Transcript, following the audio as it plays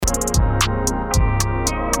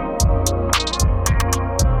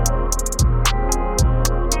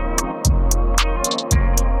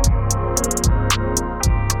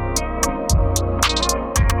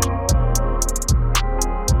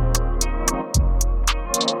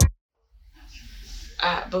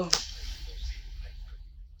Boom.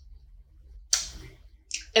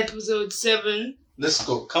 Episode 7. Let's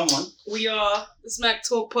go. Come on. We are the Smack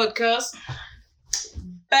Talk Podcast.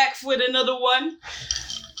 Back with another one.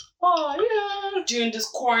 Oh, yeah. During this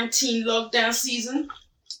quarantine lockdown season.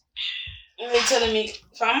 What are you telling me,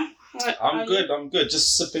 fam? I'm good.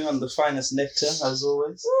 Just sipping on the finest nectar, as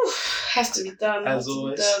always. Ooh, has to be done. As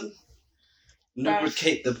always.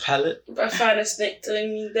 Lubricate the palate. By finest nectar, I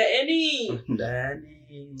mean Danny.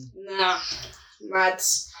 Nah, mad.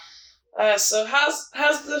 So how's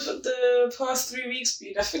the past 3 weeks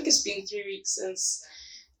been? I think it's been 3 weeks since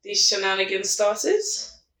these shenanigans started.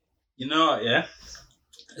 You know what, yeah?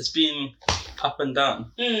 It's been up and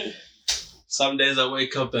down. Some days I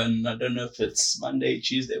wake up and I don't know if it's Monday,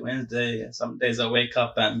 Tuesday, Wednesday. Some days I wake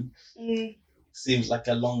up and it seems like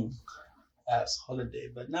a long ass holiday.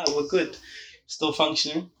 But now we're good. Still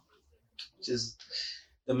functioning, which is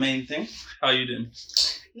the main thing. How are you doing?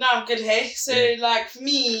 No, I'm good, hey. So, like, for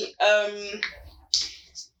me,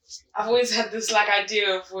 I've always had this, like,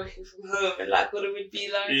 idea of working from home and, like, what it would be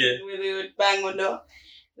like and whether it would bang or not.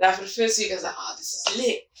 Like, for the first week, I was like, oh, this is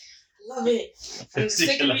lit. I love it. And the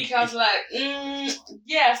second week, I was like,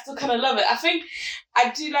 yeah, I still kind of love it. I think I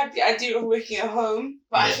do like the idea of working at home,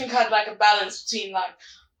 but I think I'd like a balance between, like,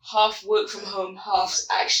 half work from home, half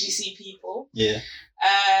actually see people. Yeah.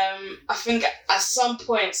 I think at some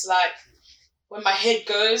points, like, when my head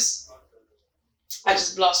goes, I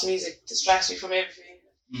just blast music, distracts me from everything.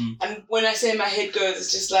 And when I say my head goes,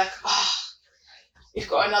 it's just like, we've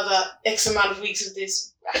got another X amount of weeks of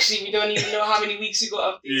this. Actually, we don't even know how many weeks we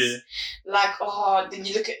got of this. Yeah. Like, then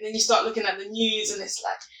you start looking at the news and it's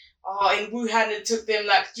like, in Wuhan it took them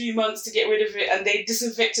like 3 months to get rid of it and they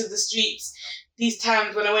disinfected the streets. These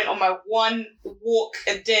times when I went on my one walk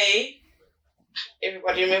a day,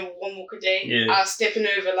 everybody remember one walk a day? Yeah. I was stepping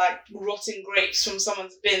over like rotten grapes from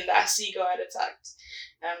someone's bin that a seagull had attacked.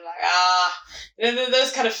 And I'm like,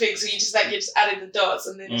 those kind of things where you just added the dots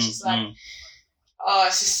and then it's just like,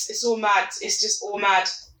 it's all mad. It's just all mad.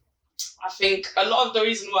 I think a lot of the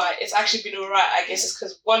reason why it's actually been alright, I guess, is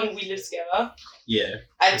because one, we live together. Yeah.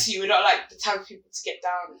 And two, we're not like the type of people to get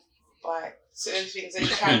down by certain things that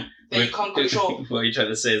you can't control. What you're trying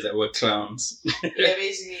to say is that we're clowns. Yeah,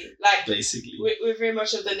 basically. We're very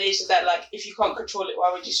much of the nature that, like, if you can't control it,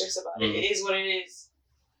 why would you stress about it? It is what it is.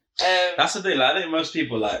 That's the thing. Like, I think most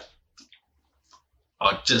people, like,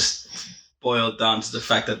 are just boiled down to the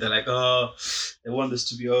fact that they're like, they want this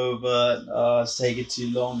to be over, and, it's taking too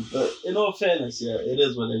long. But in all fairness, yeah, it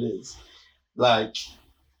is what it is. Like,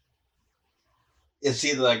 it's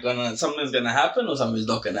either like something's gonna happen or something's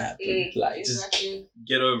not gonna happen. Just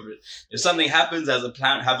get over it. If something happens, have a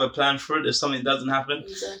plan for it. If something doesn't happen,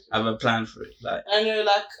 have a plan for it. Like, I know,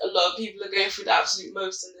 like, a lot of people are going through the absolute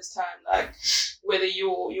most in this time. Like, whether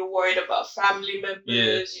you're worried about family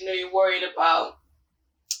members, you're worried about,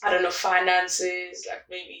 I don't know, finances. Like,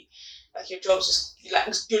 maybe like your job's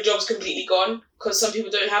completely gone because some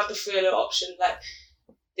people don't have the furlough option. Like,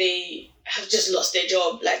 they have just lost their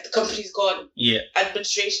job. Like, the company's gone. Yeah.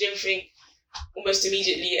 Administration, everything, almost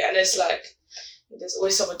immediately. And it's like, there's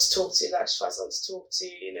always someone to talk to. Like, just find someone to talk to,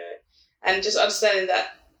 And just understanding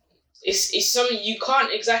that it's something you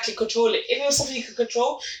can't exactly control it. If it was something you could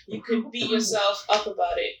control, you could beat yourself up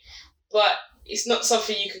about it. But it's not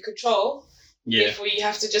something you can control. Yeah. Therefore, you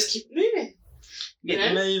have to just keep moving. Keep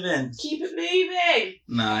it moving. Keep it moving.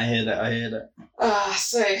 Nah, I hear that.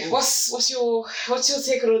 So what's your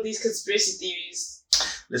take on all these conspiracy theories?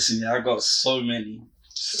 Listen, I got so many.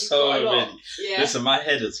 Many. Yeah. Listen, my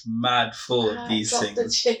head is mad full of these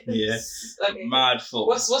things. Yeah. Okay. Mad full.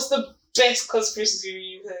 What's the best conspiracy theory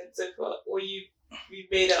you've heard so far, or you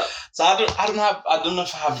made up? So I don't know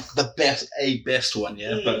if I have the best one,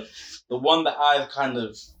 but the one that I've kind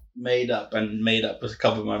of made up with a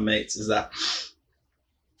couple of my mates is that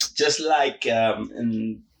just like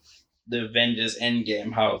in the Avengers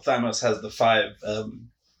Endgame, how Thanos has the five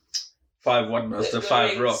rocks,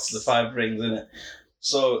 the 5 rings in it.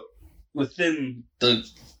 So within the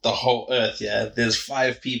whole Earth, there's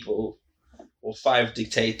 5 people or 5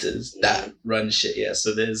 dictators that run shit.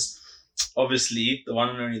 So there's obviously the one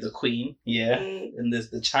and only the Queen, and there's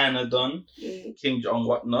the China Don, Kim Jong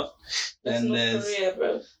whatnot. That's North Korea,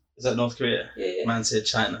 bro. Is that North Korea? Yeah. Man said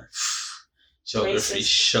China. Geography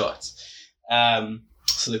shot.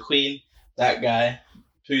 So the Queen, that guy,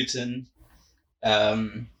 Putin,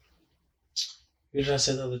 who did I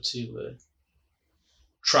say the other two were?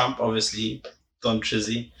 Trump, obviously, Don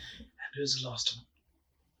Trizzy. And who's the last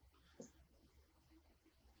one?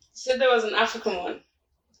 Said there was an African one.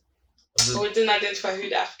 Or we didn't identify who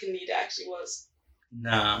the African leader actually was.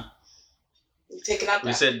 Nah. We're taking out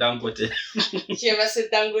We said Dangote. Yeah, I said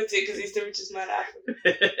Dangote because he's the richest man in Africa.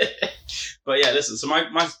 But yeah, listen, so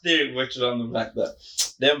my theory works on the fact that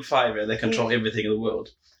them five, they control everything in the world.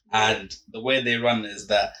 And the way they run is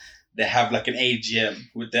that they have like an AGM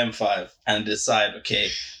with them five and decide, okay,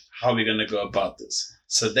 how are we going to go about this?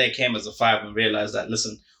 So they came as a five and realized that,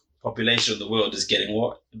 listen, population of the world is getting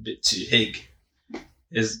a bit too big.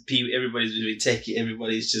 Everybody's really techie,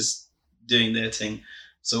 everybody's just doing their thing.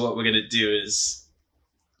 So what we're going to do is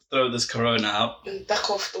throw this corona out. And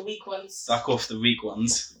duck off the weak ones.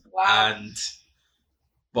 Wow. And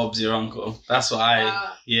Bob's your uncle. That's what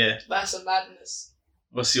yeah. That's a madness.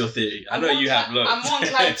 What's your theory? I know you have loads. I'm more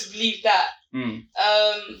inclined to believe that.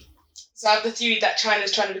 So I have the theory that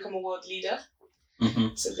China's trying to become a world leader.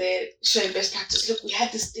 Mm-hmm. So they're showing best practice. Look, we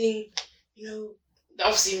had this thing, they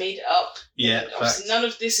obviously made it up. Yeah, obviously none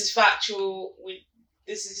of this is factual.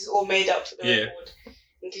 This is all made up for the record.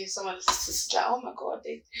 In case someone is just like, oh my god,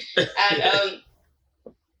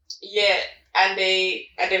 and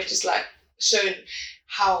they've just like shown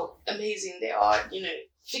how amazing they are,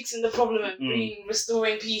 fixing the problem and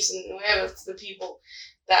restoring peace and whatever to the people,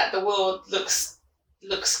 that the world looks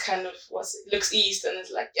kind of looks east and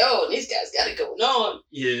it's like, yo, these guys got it going on.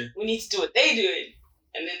 Yeah, we need to do what they doing.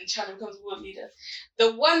 And then China becomes world leader.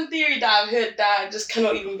 The one theory that I've heard that I just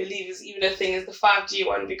cannot even believe is even a thing is the 5G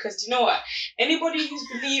one, because you know what? Anybody who's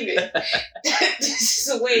believing that this is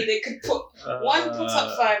a way they could put up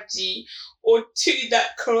 5G, or two,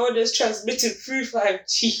 that corona is transmitted through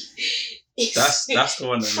 5G. That's the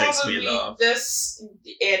one that makes me laugh.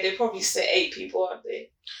 They probably say 8 people out there.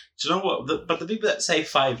 Do you know what? But the people that say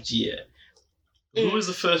 5G, who was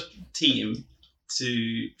the first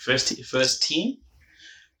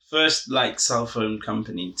like cell phone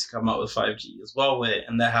company to come out with 5G as well,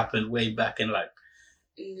 and that happened way back in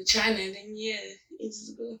China, and then ages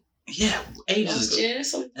ago. Yeah, ages ago. Year,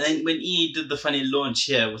 and then when EE did the funny launch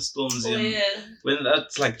here with Stormzy, when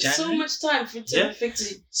that's like January. So much time for it to be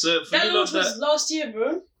fixed. So that launch was last year,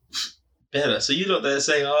 bro. Better. So you lot there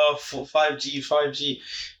saying, for 5G.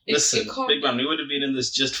 Listen, big man, we would have been in this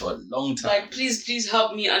just for a long time. Like, please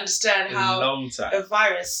help me understand how a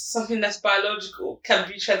virus, something that's biological, can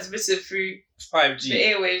be transmitted through 5G. The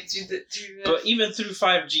airwaves. But even through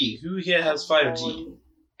 5G, who here has 5G?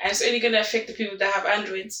 And it's only going to affect the people that have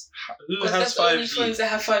Androids. Who has 5G? That's the only phones that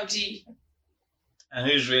have 5G. And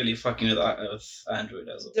who's really fucking with Android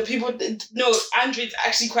as well? The people... No, Android's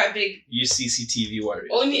actually quite big. You CCTV warriors.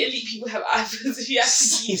 Only elite people have iPhones if you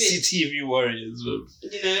actually CCTV warriors.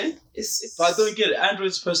 It's... But I don't get it.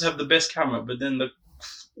 Android's supposed to have the best camera, but then the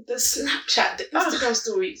Snapchat, the Instagram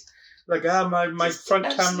stories. Like, my front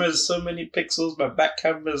camera is so many pixels, my back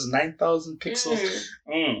camera is 9,000 pixels.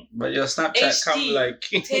 But your Snapchat comes like...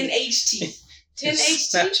 1080. 1080?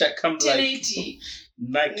 Snapchat comes 1080.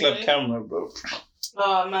 Nightclub camera, bro.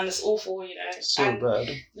 Oh man, it's awful, So bad.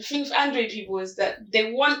 The thing with Android people is that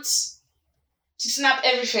they want to snap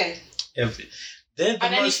everything. They're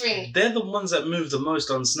the ones that move the most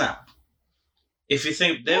on Snap. If you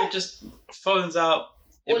think they're just phones out,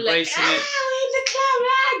 embracing it. We're in the cloud.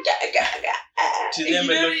 To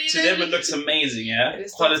them it looks amazing,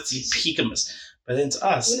 quality peakamus. But then to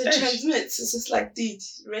us, when it transmits, it's just like, dude,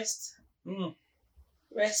 rest.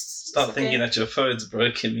 Rest. Stop thinking that your phone's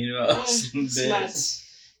broken, It's mad.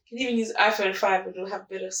 You can even use iPhone 5 and it'll have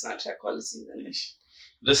better Snapchat quality than it.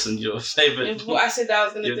 Listen, your favourite... What I said that I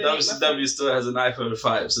was going to do... Your WCW still has an iPhone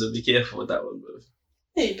 5, so be careful with that one, bro.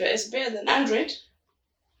 Hey, but it's better than Android.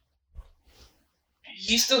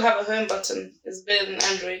 You still have a home button. It's better than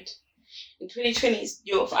Android. In 2020,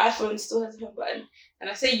 your iPhone still has a home button. And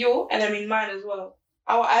I say your, and I mean mine as well.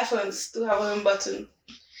 Our iPhones still have a home button.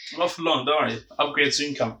 Not for long, don't worry. Upgrade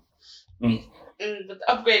soon come. But the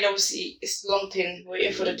upgrade, obviously, it's a long thing. We're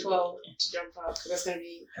waiting for the 12 to jump out, because that's going to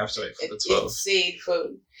be... Have to wait for the 12. Insane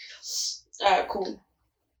phone. Alright, cool.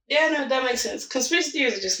 Yeah, no, that makes sense. Conspiracy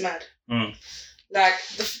theories are just mad. Like,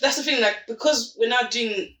 that's the thing, like, because we're now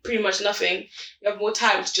doing pretty much nothing, you have more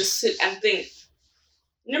time to just sit and think.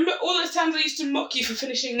 Remember all those times I used to mock you for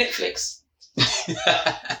finishing Netflix?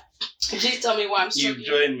 Please tell me why I'm struggling. You've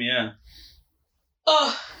joined me, yeah.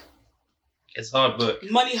 Oh. It's hard work.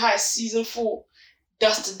 Money Heist Season 4.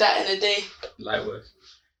 Dusted that in a day. Light work.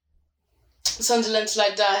 Sunderland Till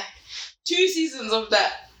I Die. 2 seasons of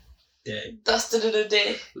that. Yeah. Dusted in a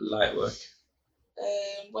day. Light work.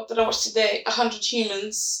 What did I watch today? 100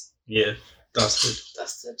 Humans. Yeah. Dusted.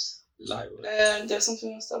 Light work. There's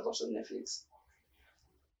something else that I watched on Netflix.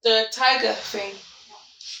 The Tiger thing.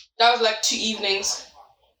 That was like 2 evenings.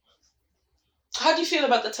 How do you feel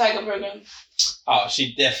about the Tiger program? Oh,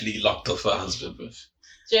 she definitely locked off her husband, bro.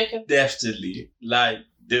 Definitely. Like,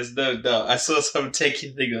 there's no doubt. I saw some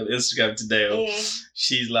taking thing on Instagram today.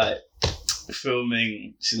 She's like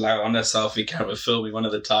filming, she's like on a selfie camera filming one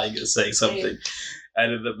of the tigers saying something.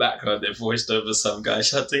 And in the background, they voiced over some guy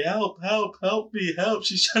shouting, "Help, help, help me, help.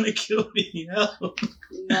 She's trying to kill me, help."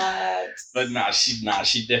 But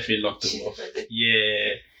she definitely locked him off.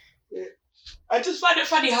 Yeah. I just find it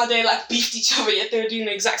funny how they like beefed each other, yet they were doing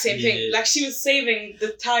the exact same thing. Like she was saving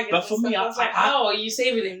the tiger. But for me, I was like, how are you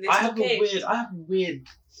saving him? I have a weird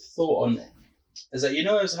thought on it. Is that, you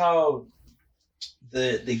know, as how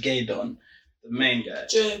the gay Don, the main guy,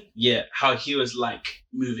 Joe. how he was like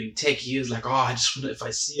moving tech. He was like, I just want to, if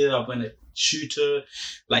I see her, I'm gonna shoot her.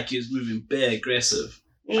 Like he was moving bare aggressive.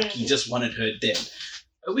 Like he just wanted her dead.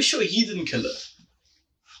 Are we sure he didn't kill her?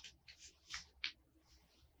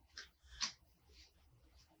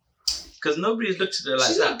 Because nobody's looked at her like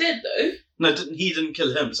that. She's not dead though. No, he didn't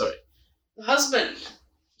kill him, sorry. The husband.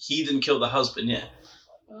 He didn't kill the husband, yeah.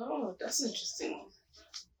 Oh, that's interesting.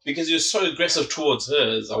 Because he was so aggressive towards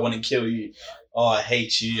her, as I want to kill you. Oh, I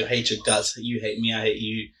hate you. I hate your guts. You hate me. I hate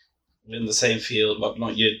you. We're in the same field, but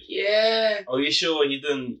not you. Yeah. Are you sure he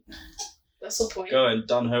didn't? That's the point. Go and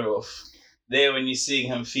done her off. There, when you're seeing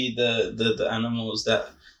him feed the animals,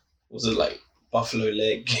 that was it like buffalo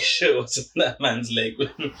leg? Sure, was that man's leg?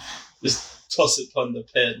 Just toss it on the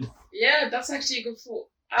pen. Yeah, that's actually a good thought.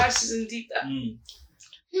 I actually didn't deep that.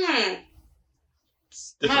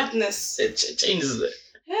 Madness. It changes it.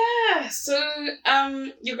 Yeah. So,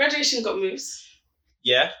 your graduation got moved.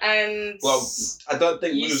 Yeah. And well, I don't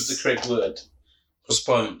think "move's" the correct word.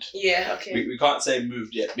 Postponed. Yeah. Okay. We can't say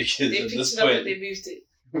 "moved" yet because they at this picked it up point and they moved it.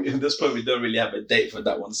 At this point, we don't really have a date for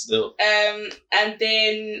that one still. And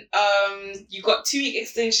then you got 2-week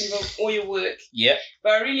extensions of all your work. Yeah.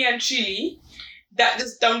 But really and truly, that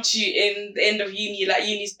just dumped you in the end of uni. Like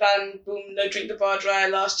uni's done, boom, no drink the bar dry.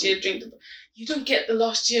 Last year, drink the bar. You don't get the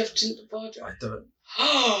last year of drink the bar dry. I don't.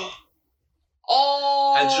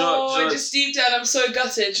 And do you know, I just deep down, I'm so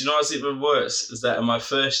gutted. Do you know what's even worse? Is that in my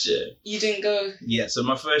first year... You didn't go. Yeah, so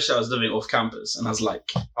my first year I was living off campus and I was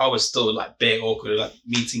like, I was still like bare awkward, like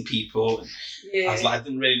meeting people. And I was like, I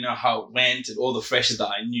didn't really know how it went, and all the freshers that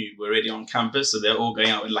I knew were already on campus, so they're all going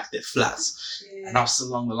out in like their flats. Yeah. And I was still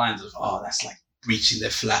along the lines of, that's like reaching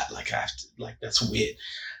their flat, like I have to, like that's weird.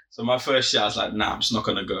 So my first year I was like, nah, I'm just not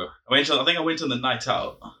gonna go. I think I went on the night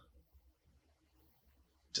out.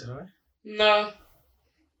 Did I? No.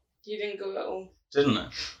 You didn't go at all. Didn't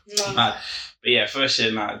I? No. But yeah, first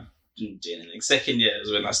year, I didn't do anything. Second year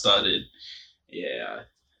is when I started. Yeah, I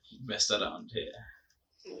messed around here.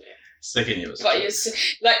 Yeah. Second year was. But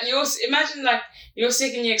imagine like your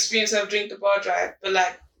second year experience of drink the bar drive, but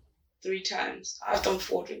like 3 times. I've done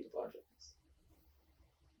 4 drink the bar drives.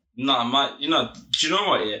 No, do you know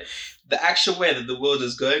what? Yeah, the actual way that the world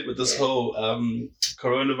is going with this whole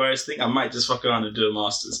coronavirus thing, I might just fuck around and do a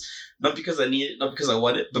master's. Not because I need it, not because I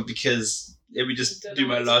want it, but because let me just do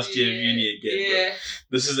my last year of uni again. Yeah. Bro.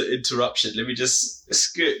 This is an interruption. Let me just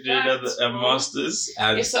do another master's.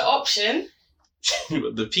 And it's an option.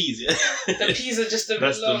 The P's, yeah. The P's are just a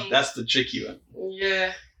bit long. That's the tricky one.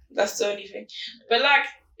 Yeah, that's the only thing. But like,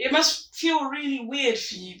 it must feel really weird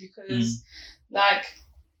for you because like,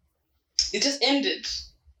 it just ended.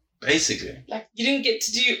 Basically. Like, you didn't get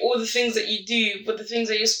to do all the things that you do, but the things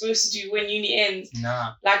that you're supposed to do when uni ends.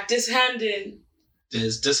 Nah. Like, dishanding.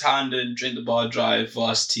 There's dishanding, drink the bar drive,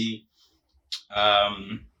 varsity.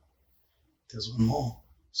 There's one more.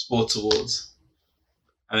 Sports awards.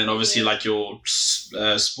 And then obviously, like, your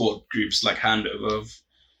sport groups, like, handover of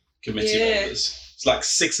committee members. It's like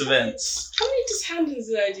 6 events. How many dishandings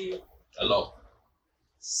did I do? A lot.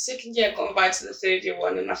 Second year, I got invited to the third year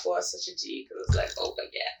one, and I thought I was such a G because I was like, oh my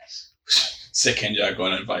gosh. Second year, I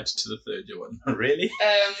got invited to the third year one. Really?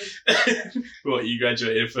 What, you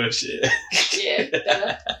graduated first year?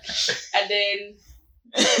 Yeah. And then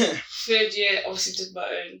third year, obviously did my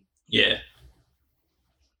own. Yeah.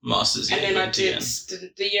 Masters. And then I did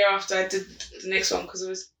the year after I did the next one because it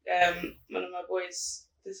was one of my boys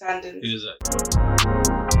dishanding. Who was that?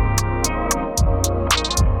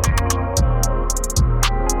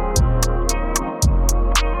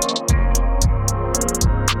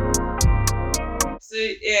 So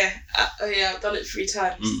yeah, I've done it 3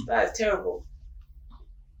 times. That is terrible.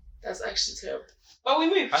 That's actually terrible. But we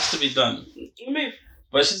move. Has to be done. We move.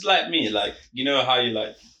 But it's just like me, like, you know how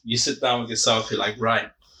you sit down with yourself, you're like, right,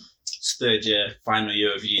 it's third year, final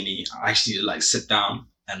year of uni. I actually like sit down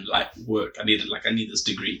and like work. I need this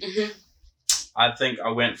degree. Mm-hmm. I think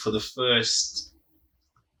I went for the first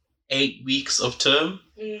 8 weeks of term.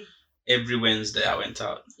 Every Wednesday I went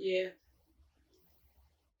out. Yeah.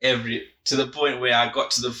 to the point where I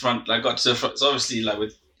got to the front. So obviously, like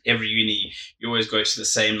with every uni, you always go to the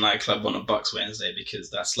same nightclub on a Bucks Wednesday because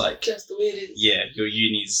that's like just the way it is. Yeah, your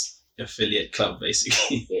uni's affiliate club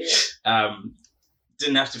basically. Yeah.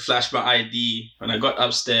 Didn't have to flash my ID when I got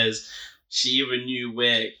upstairs. She even knew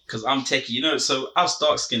where, because I'm techie, so us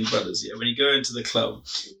dark-skinned brothers, when you go into the club,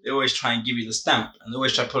 they always try and give you the stamp, and they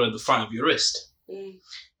always try to put it at the front of your wrist. And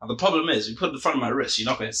the problem is, you put it at the front of my wrist, you're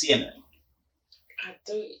not going to see anything.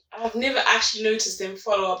 I've never actually noticed them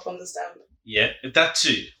follow up on the stamp. Yeah, that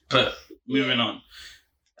too, but moving on.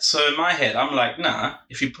 So in my head, I'm like, nah,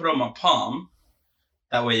 if you put it on my palm,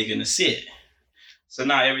 that way you're going to see it. So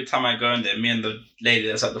now every time I go in there, me and the lady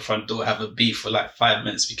that's at the front door have a beef for like 5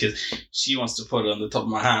 minutes because she wants to put it on the top of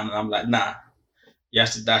my hand. And I'm like, nah, you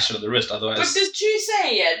have to dash it on the wrist. Otherwise. But the true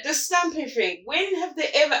saying, the stamping thing, when have they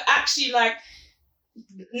ever actually like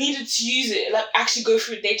needed to use it? Like actually go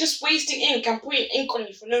through it? They're just wasting ink and putting ink on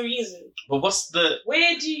you for no reason. But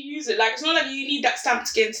where do you use it? Like, it's not like you need that stamp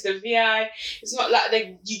to get into the VI. It's not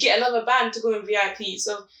like you get another band to go in VIP.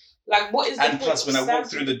 So, like, what is the point? And plus, when I walk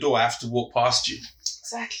through the door, I have to walk past you.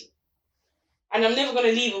 Exactly. And I'm never going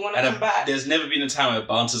to leave it when I come back. There's never been a time where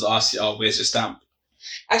bouncers ask you, where's your stamp?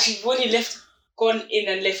 Actually, we've only gone in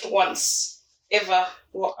and left once. Ever.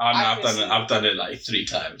 No, I've done it like 3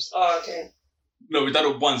 times. Oh, okay. No, we've done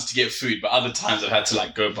it once to get food, but other times I've had to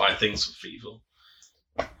like go buy things for people.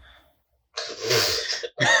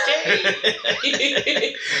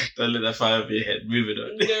 Okay. Don't let that fire over your head. Move it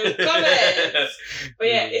on. No comments. But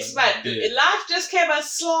yeah, it's mad. Yeah. Life just came and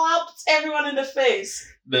slapped everyone in the face.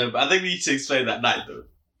 No, but I think we need to explain that night though.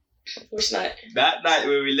 Which night? That night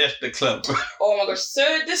when we left the club. Oh my gosh!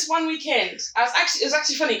 So this one weekend, it was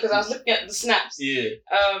actually funny because I was looking at the snaps. Yeah.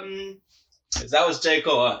 That was J.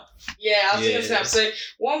 Cole, huh? Yeah, I was looking at the snaps. So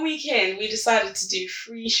one weekend we decided to do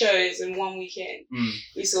 3 shows in one weekend.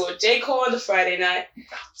 We saw J. Cole on the Friday night.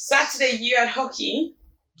 Saturday you had hockey.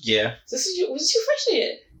 Yeah. So was this your freshman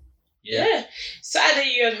year? Yeah. Saturday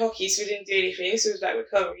you had hockey, so we didn't do anything, so it was like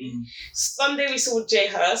recovery. Sunday we saw J.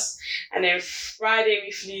 Hurst, and then Friday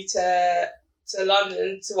we flew to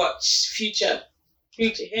London to watch Future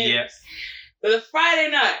Hymns. Yeah. But the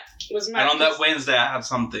Friday night was mad. And on that Wednesday I had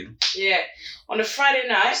something. Yeah. On the Friday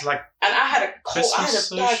night, it's like and I had a cold. I had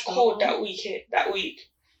a bad social. cold that week.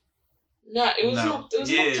 No, it was not. It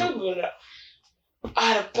was October.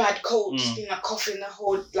 I had a bad cold, just been like coughing the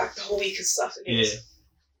whole week and stuff. And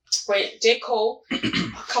wait, J. Cole, a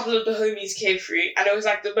couple of the homies came through, and it was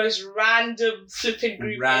like the most random flipping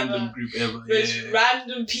group ever. Most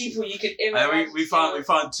random people you could ever. We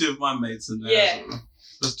found 2 of my mates in there. Yeah.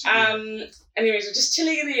 Anyways, we're just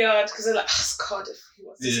chilling in the yard because they're like, it's Cardiff. Who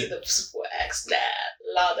wants to see the support acts?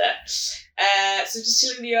 Louder. So just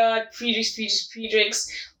chilling in the yard,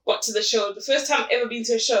 pre-drinks. Got to the show. The first time I've ever been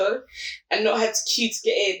to a show and not had to queue to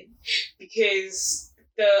get in because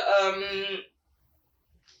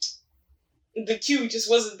the queue just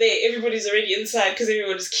wasn't there. Everybody's already inside because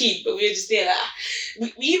everyone was keyed, but we were just there.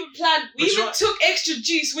 Like, we even planned. We even took extra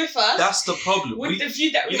juice with us. That's the problem. With the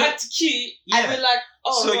view that we had to queue, and we're like,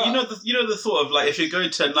 oh. So you know the thought of like if you're going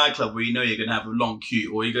to a nightclub where you know you're gonna have a long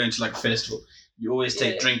queue, or you're going to like a festival, you always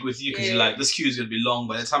take drink with you because you're like, this queue is gonna be long.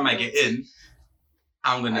 By the time I get in,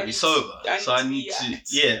 I'm gonna be sober, so I need to.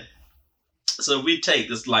 Yeah. So we take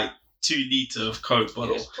this like 2 liter of Coke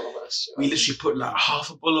bottle. We literally put like half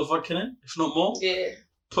a bottle of vodka in it, if not more. Yeah.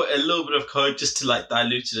 Put a little bit of Coke just to like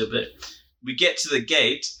dilute it a bit. We get to the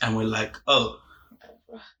gate and we're like, oh,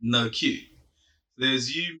 no queue.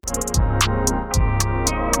 There's you.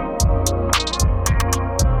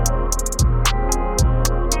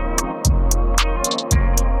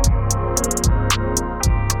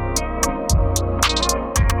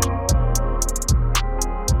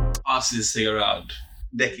 Pass this thing around.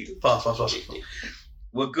 Decking. Pass.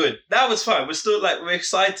 We're good. That was fine. We're still like, we're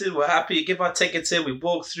excited. We're happy. Give our tickets in. We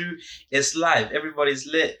walk through. It's live. Everybody's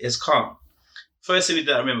lit. It's calm. First thing we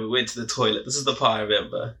did, I remember, we went to the toilet. This is the part I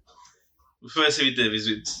remember. The first thing we did was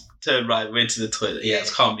we turned right, went to the toilet. Yeah,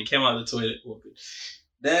 it's calm. We came out of the toilet. All good.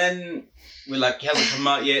 Then we're like, he hasn't come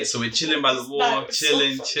out yet. So we're chilling by the wall.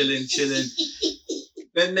 Chilling.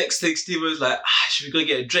 Then next thing, Steve was like, should we go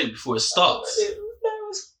get a drink before it starts? That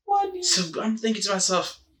was funny. So I'm thinking to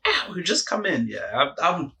myself, we just come in,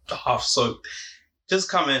 I'm half soaked. Just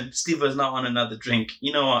come in. Steve is not on another drink.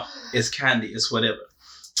 You know what? It's candy. It's whatever.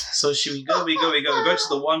 So should we go? We go. We go to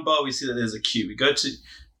the one bar. We see that there's a queue.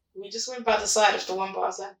 We just went by the side of the one bar. I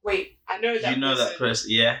was like, wait, I know that. You know that person,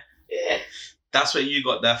 yeah. Yeah. That's when you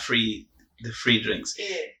got the free drinks.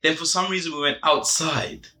 Yeah. Then for some reason we went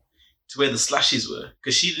outside to where the slushies were,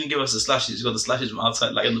 because she didn't give us the slushies. She got the slushies from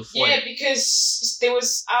outside, like in the foyer. Yeah, because there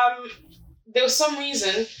was some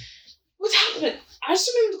reason. What happened? I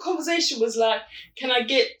just remember the conversation was like, "Can I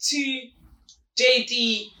get 2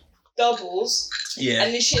 JD doubles?" Yeah.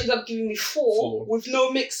 And then she ended up giving me 4 with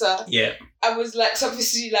no mixer. Yeah. I was like, so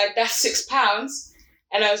obviously, like, that's £6,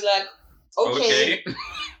 and I was like, okay.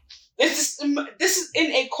 This is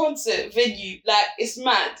in a concert venue, like, it's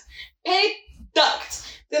mad. Paid,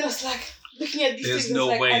 ducked. Then I was like, looking at these There's things. no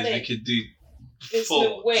like, way we could do. There's 4,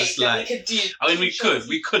 no way just that like, we could do. I mean, we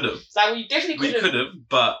could have. Like, we definitely could have. We could have,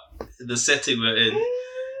 but the setting we're in,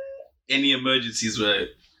 any emergencies were.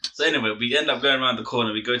 So anyway, we end up going around the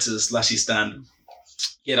corner. We go to the slushie stand,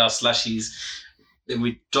 get our slushies. Then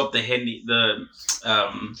we drop the JD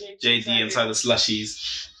inside the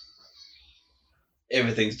slushies.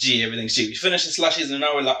 Everything's G. We finish the slushies and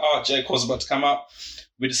now we're like, oh, J. Cole's about to come up.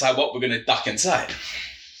 We decide what we're going to duck inside.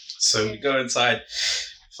 So we go inside,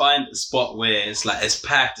 find a spot where it's like, it's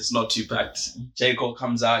packed, it's not too packed. J. Cole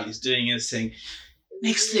comes out, he's doing his thing.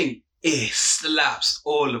 Next thing, it slaps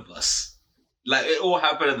all of us. Like, it all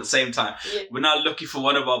happened at the same time. Yeah. We're now looking for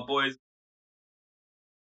one of our boys.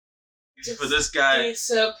 For this guy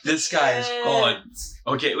is gone.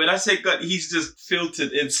 Okay, when I say gone, he's just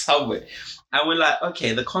filtered in somewhere. And we're like,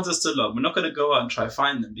 okay, the concert's still on. We're not going to go out and try to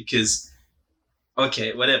find them because,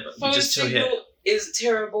 okay, whatever. We just chill here. Is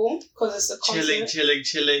terrible because it's a concert.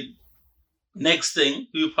 Chilling. Next thing,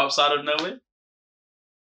 who pops out of nowhere?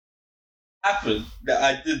 Happened that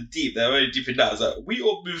I did deep, that I went deep in that. I was like, we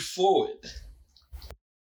all moved forward.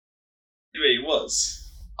 Anyway, it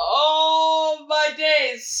was. Oh, my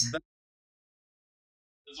days.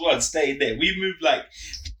 One staying there. We moved like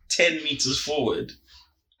 10 meters forward,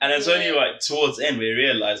 and it's only like towards the end we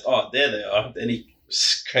realized, oh, there they are. Then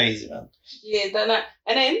it's crazy, man. Yeah,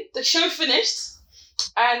 and then the show finished,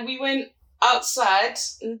 and we went outside,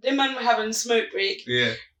 and the man were having a smoke break.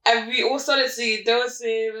 Yeah. And we all started singing, "Don't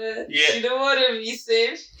save it, you don't want to be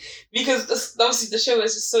saved," because obviously the show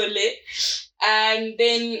was just so lit. And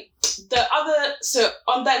then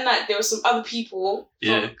on that night, there were some other people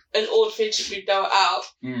from an old friendship group that were out.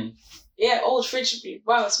 Mm. Yeah, old friendship group.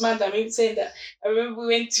 Wow, it's mad that I'm even saying that. I remember we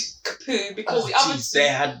went to Kapoo because the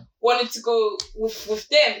other two wanted to go with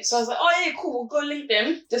them. So I was like, oh yeah, cool, we'll go link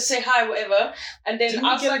them, just say hi, whatever. And then did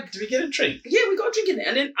we get a drink? Yeah, we got a drink in it.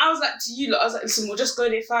 And then I was like to you, I was like, listen, we'll just go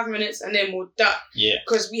there 5 minutes and then we'll duck. Yeah.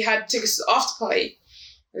 Because we had tickets to the after party.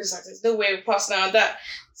 It was like, there's no way we're passing out on that.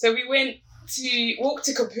 So we went to walk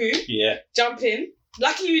to Kapoo, jump in.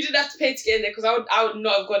 Luckily, we didn't have to pay to get in there because I would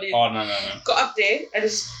not have got in. Oh, no. Got up there and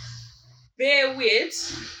it's bare weird.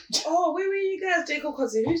 Oh, where were you guys? J. Cole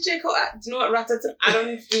concert. Who's J. Cole at? Do you know what Ratata? I don't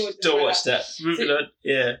even do it. Don't watch that. Moving on.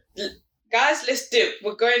 Yeah. Guys, let's dip.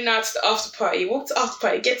 We're going now to the after party. Walk to the after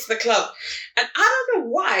party, get to the club. And I don't know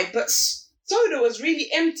why, but Soda was really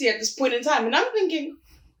empty at this point in time. And I'm thinking,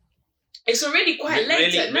 it's already quite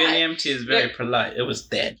late at night. Really empty is very polite. It was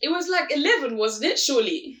dead. It was like 11, wasn't it?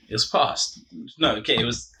 Surely. It was past. No, okay, it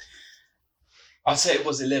was... I'll say it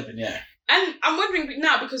was 11, yeah. And I'm wondering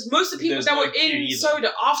now, because most of the people that were in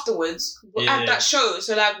Soda afterwards were at that show.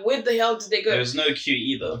 So, like, where the hell did they go? There was no queue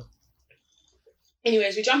either.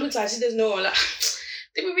 Anyways, we jump inside, see there's no one. Like,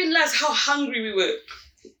 then we realised how hungry we were.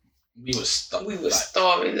 We were starving. We were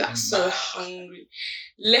starving, like, so hungry.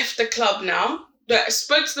 Left the club now. But I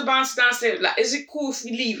spoke to the bouncer downstairs, like, is it cool if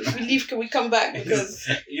we leave? If we leave, can we come back? Because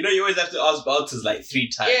you know, you always have to ask bouncers like 3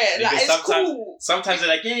 times. Yeah, like, it's cool. Sometimes they're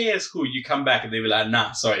like, yeah, it's cool. You come back and they be like,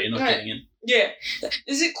 nah, sorry, you're not getting in. Yeah.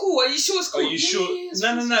 Is it cool? Are you sure it's cool? Are you sure?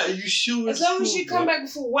 No. Are you sure as long as you come back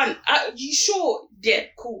before 1. Are you sure? Yeah,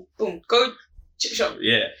 cool. Boom. Go chip shop.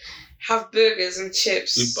 Yeah. Have burgers and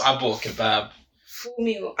chips. I bought kebab. Full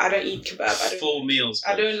meal. I don't eat kebab. Full meals.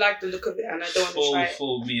 I don't like the look of it and I don't want to try it.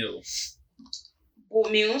 Full meal. Bought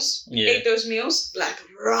meals, ate those meals, like,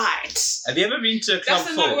 right. Have you ever been to a club That's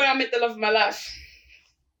the night where I met the love of my life.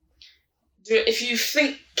 If you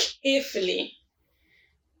think carefully.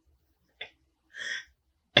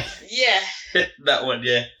 Yeah. That one,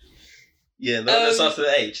 yeah. Yeah, that's after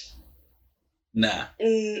the age. Nah.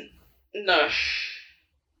 No.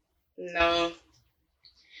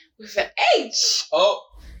 With the age? Oh,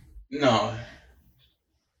 no.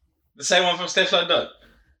 The same one from Steps Like That?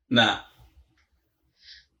 Nah.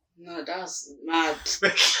 No, that's mad.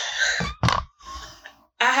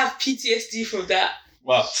 I have PTSD from that.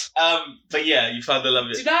 Wow. But yeah, you found the love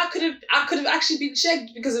of it. Do you know I could have actually been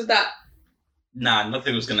shagged because of that? Nah,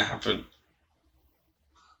 nothing was gonna happen.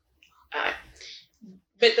 I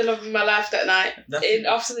met the love of my life that night.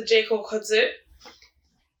 After the J. Cole concert.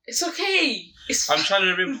 It's okay. I'm trying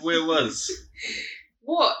to remember where it was.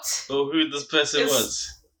 What? Or who this person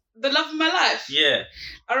was? The love of my life. Yeah.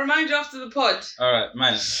 I'll remind you after the pod. Alright,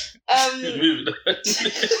 man. Moving on.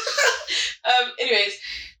 Anyways,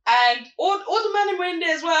 and all the men were in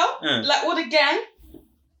there as well. Like all the gang.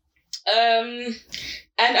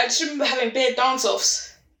 And I just remember having bare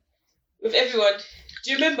dance-offs with everyone.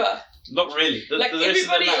 Do you remember? Not really.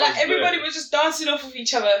 Everybody was just dancing off of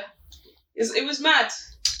each other. It was mad.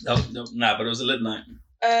 No, but it was a lit night.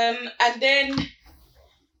 And then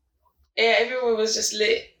everyone was just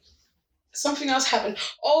lit. Something else happened.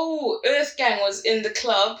 Oh, Earth Gang was in the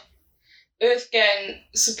club. Earth Gang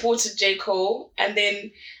supported J. Cole, and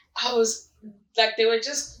then I was like, they were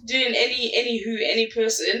just doing any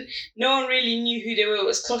person. No one really knew who they were,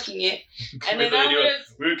 was clocking it. And then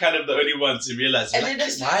we were kind of the only ones who realised, like,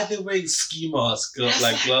 why are they wearing ski masks,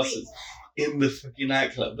 glasses in the fucking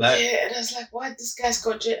nightclub? Like, yeah, and I was like, why this guy's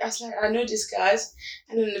got I was like, I know this guy's.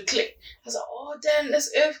 And then the click, I was like, oh damn, that's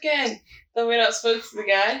Earth Gang. Then when I spoke to the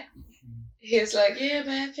guy, he was like, yeah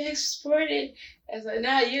man, thanks for supporting. I was like,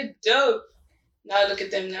 nah, you're dope. Now look at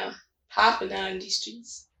them now, popping now in these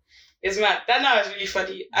streets. It's mad. That now is really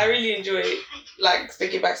funny. I really enjoy it, like,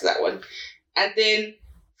 thinking back to that one. And then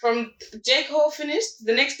from J. Cole finished,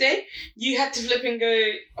 the next day, you had to flip and go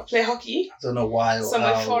play hockey. I don't know why.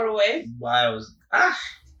 Somewhere far away. Why I was... I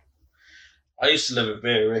used to live a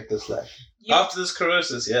very reckless life. After this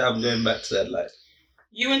cirrhosis, I'm going back to that life.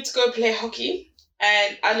 You went to go play hockey,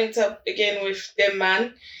 and I linked up again with them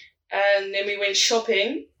man, and then we went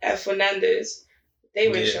shopping at Fernando's. They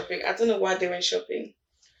went shopping. I don't know why they went shopping.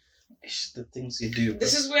 It's the things you do.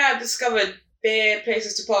 This is where I discovered bare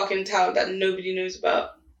places to park in town that nobody knows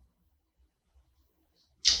about.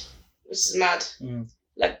 Which is mad.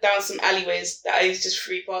 Like down some alleyways that is just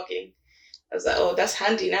free parking. I was like, oh, that's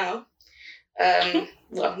handy now.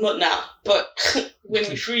 Well, not now, but when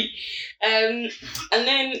we're free. And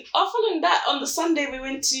then following that, on the Sunday we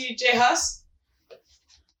went to J House.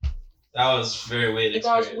 That was very weird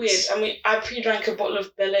experience. That was weird. I mean, I pre-drank a bottle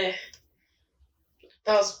of Bel Air.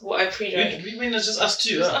 That was what I pre-drank. We mean it's just us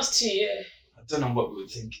two, It was us two, yeah. I don't know what we were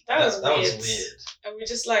thinking. That was weird. And we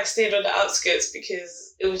just like stayed on the outskirts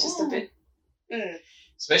because it was just a bit...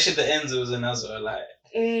 Especially the ends it was in as well, like...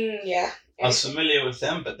 yeah. I was familiar with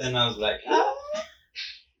them, but then I was like,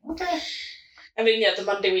 okay. And then, the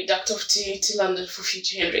Monday we ducked off to London for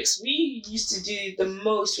Future Hendrix. We used to do the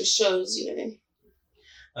most with shows, you know.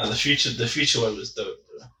 The future one was dope,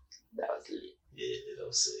 bro. That was lit. Yeah, that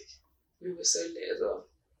was sick. We were so lit as well.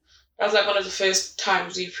 That was like one of the first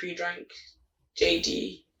times we pre-drank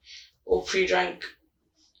JD or pre-drank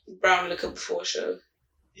brown liquor before a show.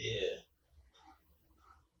 Yeah.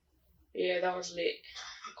 Yeah, that was lit.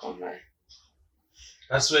 I can't lie.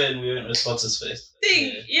 That's when we went with Sponsors Fest.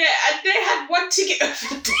 Yeah, and they had one ticket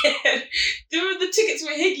over there. The tickets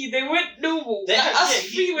were higgy. They weren't normal.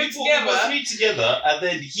 We went together. We bought 3 together, and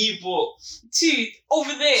then he bought 2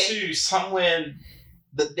 over there. 2 somewhere in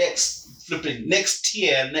the next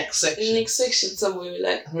tier, next section. Next section somewhere.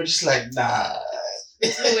 And we're just like, nah.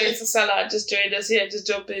 There's no way it's a sellout. Just join us here. Just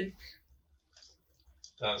jump in.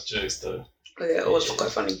 That was jokes though. Oh, yeah, it was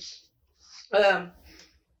quite funny.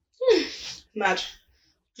 Mad.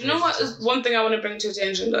 You know what is one thing I want to bring to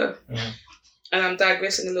attention though, and I'm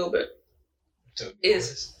digressing a little bit,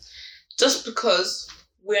 is just because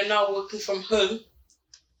we're now working from home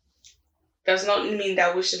does not mean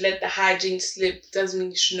that we should let the hygiene slip, doesn't mean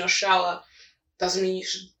you should not shower, doesn't mean you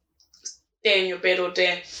should stay in your bed all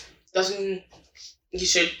day, doesn't mean you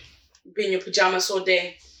should be in your pajamas all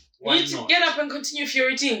day. Why you need to get up and continue with your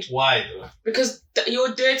routine. Why though? Because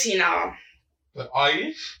you're dirty now. But are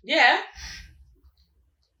you? Yeah.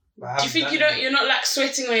 Do you think you're not like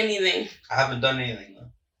sweating or anything? I haven't done anything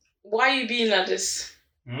though. Why are you being like this?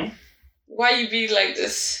 Why are you being like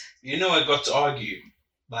this? You know I got to argue.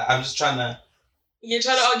 Like I'm just trying to... You're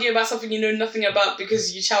trying to argue about something you know nothing about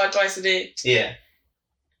because you shower twice a day. Yeah.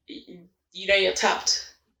 You know you're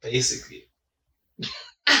tapped. Basically.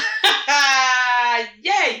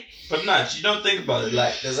 Yay! But no, you don't think about it.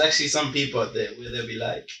 Like there's actually some people out there where they'll be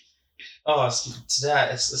like, oh,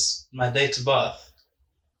 today it's my day to bath.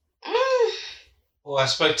 Or I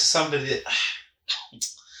spoke to somebody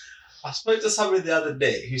the other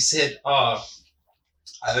day who said, oh,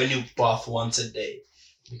 I only bath once a day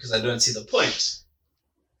because I don't see the point.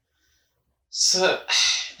 So,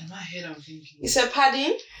 in my head I'm thinking... You said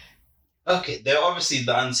padding? Okay, they're obviously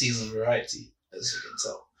the unseasoned variety, as you can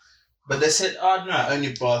tell. But they said, oh no, I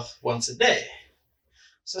only bath once a day.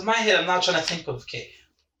 So in my head I'm now trying to think of, okay,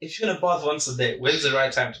 if you're going to bath once a day, when's the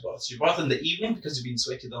right time to bath? So you bath in the evening because you've been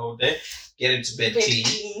sweaty the whole day, get into bed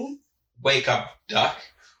clean, wake up dark,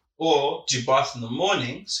 Or do bath in the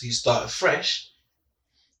morning so you start fresh.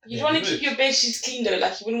 You want to keep your bed sheets clean though,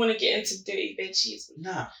 like you wouldn't want to get into dirty bed sheets.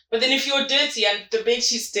 Nah. But then if you're dirty and the bed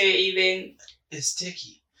sheet's dirty, then it's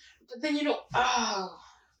sticky. But then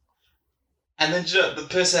And then the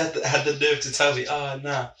person had the nerve to tell me,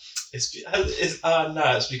 it's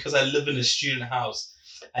because I live in a student house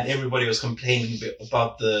and everybody was complaining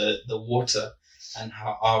about the water and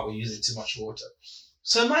how we're using too much water.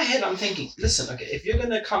 So in my head, I'm thinking, listen, okay, if you're going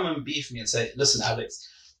to come and beef me and say, listen, Alex,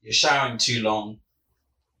 you're showering too long,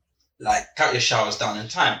 like, cut your showers down in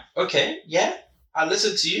time. Okay, yeah, I'll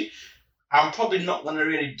listen to you. I'm probably not going to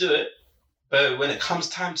really do it, but when it comes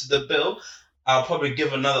time to the bill, I'll probably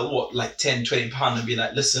give another, like 10, 20 pounds and be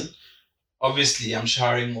like, listen, obviously I'm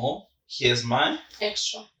showering more. Here's mine.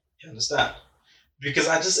 Extra. You understand? Because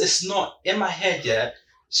it's not in my head yet.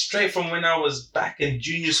 Straight from when I was back in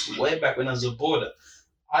junior school, way back when I was a boarder,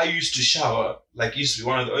 I used to shower, used to be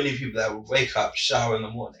one of the only people that would wake up, shower in the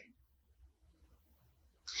morning.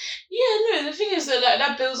 Yeah, no, the thing is that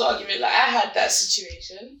that bills argument, I had that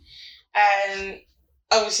situation and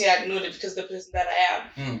obviously I ignored it because of the person that I am.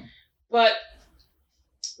 But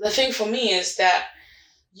the thing for me is that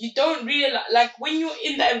you don't realize, when you're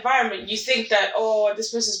in that environment, you think that,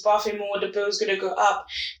 this person's bathing more, the bill's going to go up.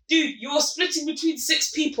 Dude, you're splitting between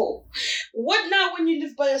 6 people. What now when you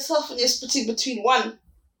live by yourself and you're splitting between 1?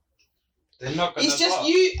 They're not going to It's just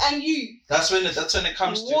you and you. That's when it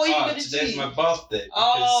comes to, today's my birthday.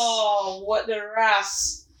 What the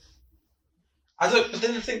ras. But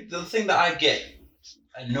then the thing that I get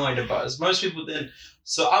annoyed about is most people then,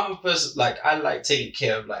 so I'm a person, I like taking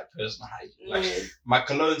care of, personal hygiene. My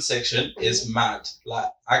cologne section is mad.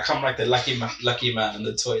 I come like the lucky man in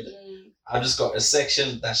the toilet. I've just got a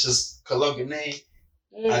section that's just cologne. I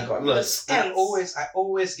got I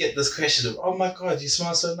always get this question of, oh my God, you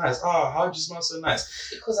smell so nice. Oh, how do you smell so nice?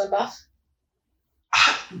 Because I bath?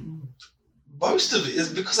 Most of it is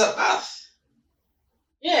because I bath.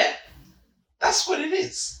 Yeah. That's what it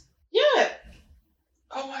is. Yeah.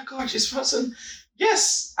 Oh my God, you smell so...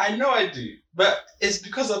 Yes, I know I do. But it's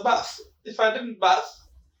because I bath. If I didn't bath...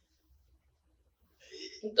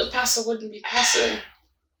 The passer wouldn't be passing.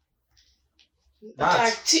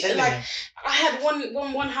 I had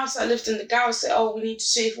one house I lived in, the guy said, we need to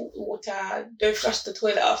save water, don't flush the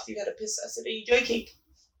toilet after you had a piss. I said, are you joking?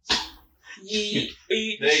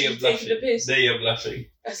 There you're bluffing. The piss? There you're bluffing.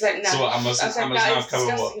 I was like, nah. So what, I must now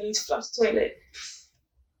cover what? You need to flush the toilet.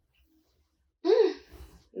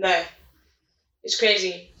 No. It's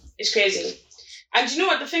crazy. It's crazy. And you know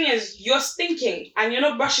what the thing is? You're stinking and you're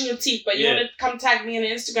not brushing your teeth, but you want to come tag me in an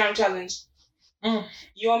Instagram challenge.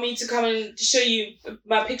 You want me to come and show you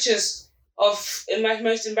my pictures of my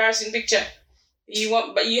most embarrassing picture.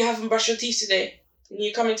 But you haven't brushed your teeth today. And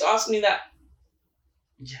you're coming to ask me that.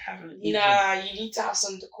 You haven't. Nah, you need to have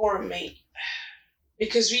some decorum, mate.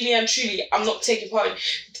 Because really and truly, I'm not taking part in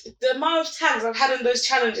the amount of tags I've had in those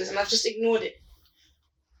challenges and I've just ignored it.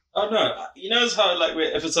 Oh no, you know how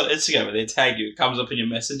if it's on Instagram and they tag you, it comes up in your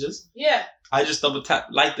messages? Yeah. I just double tap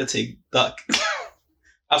the thing, duck.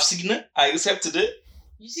 I've seen it, I accepted it.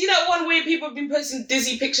 You see that one where people have been posting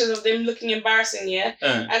dizzy pictures of them looking embarrassing, yeah?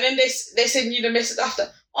 And then they send you the message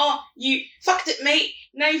after, you fucked it, mate.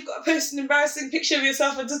 Now you've got to post an embarrassing picture of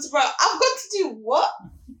yourself and just about, I've got to do what?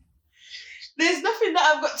 There's nothing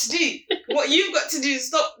that I've got to do. What you've got to do is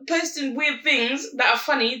stop posting weird things that are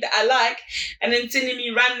funny, that I like, and then sending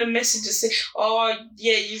me random messages saying,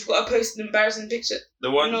 yeah, you've got to post an embarrassing picture.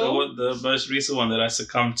 The most recent one that I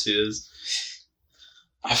succumbed to is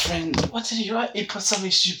my friend, what did he write? He put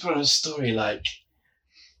something stupid on his story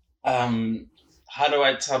how do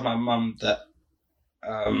I tell my mum that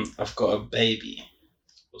I've got a baby?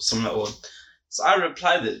 Or something like that. So I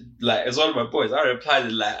replied it, it's one of my boys, I replied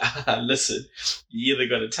it listen, you either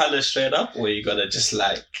got to tell her straight up or you got to just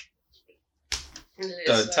don't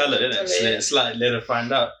tell her, innit? Let her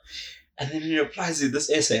find out. And then he replies to this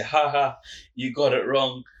essay, haha, you got it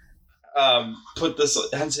wrong. Put this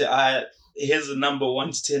answer, here's the number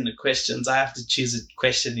 1 to 10 the questions. I have to choose a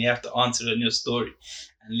question, you have to answer it in your story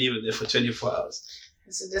and leave it there for 24 hours.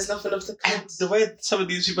 So there's nothing of the kind. The way some of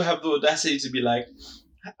these people have the audacity to be like,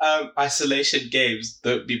 isolation games,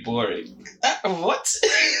 don't be boring. What?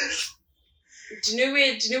 Do you know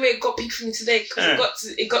where it got peaked for me today? Because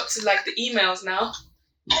it got to the emails now.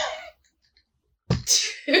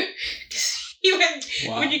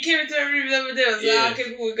 When you came into my room the other day, I was like,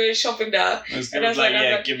 okay, cool, we're going shopping now. And I was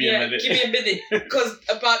like, give me a minute. Give me a minute. Because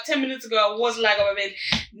about 10 minutes ago, I was lying on my bed.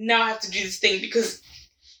 Now I have to do this thing because,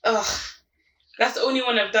 that's the only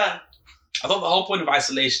one I've done. I thought the whole point of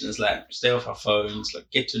isolation is stay off our phones,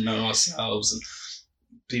 get to know ourselves and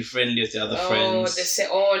Be friendly with the other Oh, friends. they say,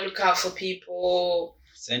 look out for people.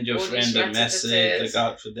 Send your all friend a message. Look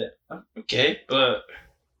out for that. Okay, but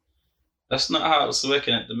that's not how it's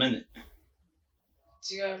working at the minute.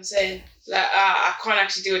 Do you know what I'm saying? Like, I can't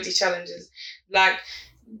actually deal with these challenges. Like,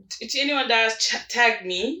 to anyone that has tagged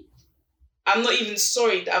me, I'm not even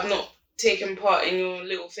sorry that I've not taken part in your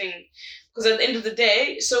little thing. Because at the end of the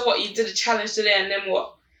day, so what? You did a challenge today, and then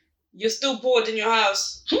what? You're still bored in your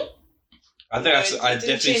house. I think I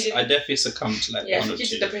definitely succumbed to like one or two. Yeah, you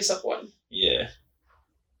did the press up one. Yeah.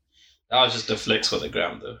 That was just a flex for the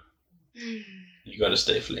gram, though. You gotta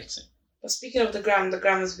stay flexing. But speaking of the gram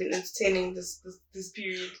has been entertaining this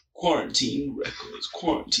period. Quarantine records.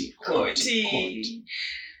 Quarantine.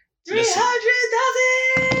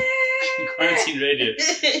 300,000! Quarantine radio.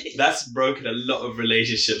 That's broken a lot of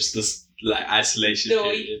relationships, this like isolation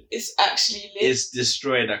period. It's actually lit. It's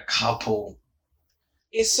destroyed a couple.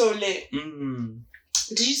 It's so lit.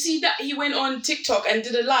 Did you see that he went on TikTok and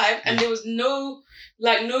did a live and there was no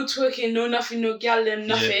twerking, no nothing, no gallem,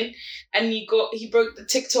 nothing. Yeah. And he broke the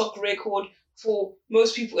TikTok record for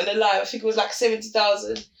most people in a live. I think it was like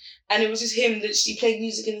 70,000. And it was just him literally playing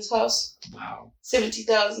music in his house. Wow.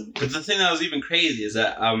 70,000. But the thing that was even crazy is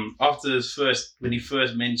that after when he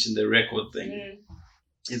first mentioned the record thing,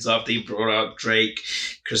 it's after he brought out Drake,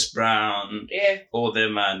 Chris Brown, all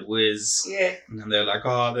them and Wiz. Yeah. And then they're like, the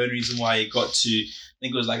only reason why he got to, I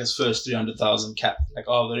think it was like his first 300,000 cap. Like,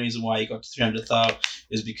 the only reason why he got to 300,000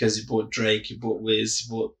 is because he bought Drake, he bought Wiz, he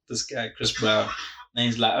bought this guy, Chris Brown. And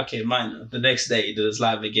he's like, okay, mine. The next day he did his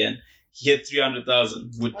live again. He hit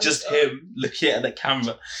 300,000 with just him looking at the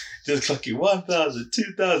camera, just clocking 1,000,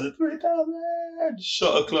 2,000, 3,000,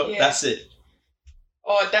 shot o'clock. Yeah. That's it.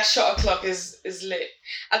 Oh, that shot o'clock is lit.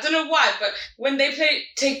 I don't know why, but when they play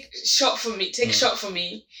Take Shot For Me,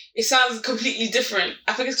 it sounds completely different.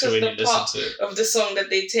 I think it's because of the part of the song that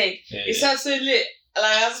they take. Yeah, it sounds so lit.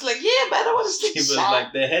 Like, I was like, yeah, man, I want to stick shot. He was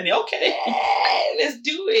like, the Henny, okay. Yeah, let's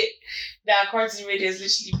do it. That Quarantine Radio is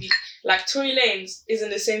literally beat. Like, Tory Lanez is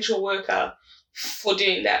an essential worker for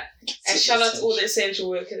doing that. And shout out to all the essential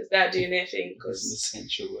workers that are doing their thing. He's an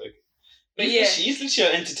essential worker. But he's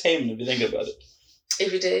literally entertainment if you think about it.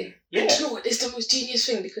 Every day. Yeah. And you know what? It's the most genius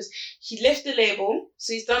thing because he left the label,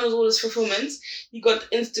 so he's done all his fulfillments. He got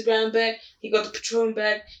the Instagram bag, he got the Patron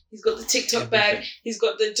bag, he's got the TikTok bag, he's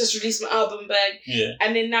got the just released my album bag. Yeah.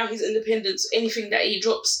 And then now he's independent, so anything that he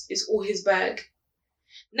drops is all his bag.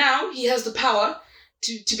 Now he has the power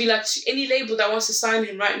to be like, any label that wants to sign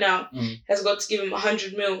him right now has got to give him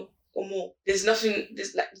 100 mil or more. There's nothing,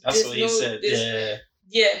 that's what he said.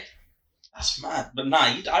 Yeah. That's mad. But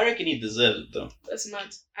I reckon he deserves it though. That's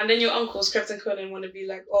mad. And then your uncles, Captain Conan, want to be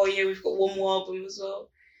like, oh yeah, we've got one more album as well.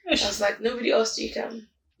 I was like, nobody asked you, Cam.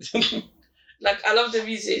 Like, I love the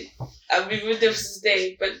music. I've been with them since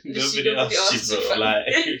day, but nobody asked you, bro. Like,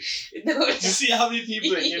 you see how many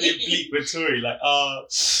people are getting bleak with Tory? Like,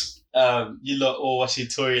 you lot all watching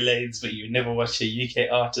Tory Lanez, but you never watch your UK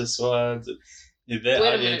artist ones. They're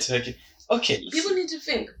out there talking. Okay, listen. People need to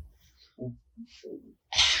think.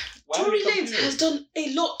 Tory Lanez has done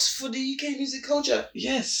a lot for the UK music culture.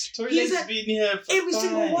 Yes, Tory Lanez has been here for every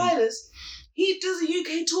single wireless. He does a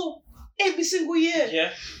UK tour every single year.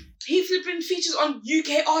 Yeah. He flipping features on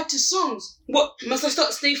UK artist songs. What? Must I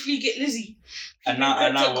start Stay Free, Get Lizzie? And now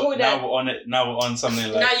we're on it. Now we're on something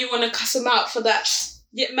like. Now you want to cuss him out for that?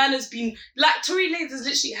 Yet man has been like Tory Lanez has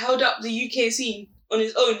literally held up the UK scene on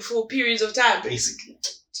his own for periods of time. Basically.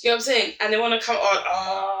 Do you know what I'm saying? And they want to come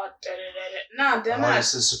on. Nah, they're not. I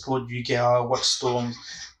used to support UK. I watch Storms.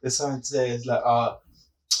 There's something today. It's like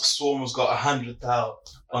Storms got 100,000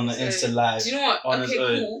 on the Insta Live. Do you know what? On okay,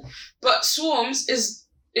 cool. But Swarms is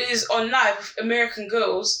on live with American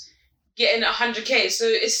Girls getting 100K. So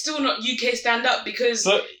it's still not UK stand up because.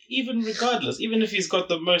 But even regardless, even if he's got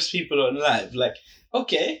the most people on live, like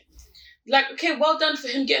okay. Like, okay, well done for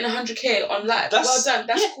him getting 100K on live. Well done,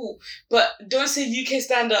 that's cool. But don't say UK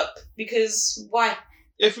stand up because why?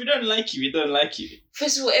 If we don't like you, we don't like you.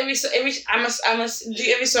 First of all, I must do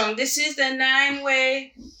every song. This is the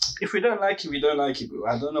 9-way. If we don't like you, we don't like you, bro.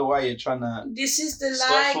 I don't know why you're trying to. This is the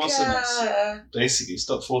stop forcing us. Basically,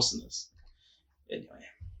 stop forcing us. Anyway.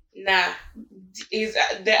 Nah.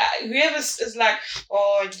 Whoever is like,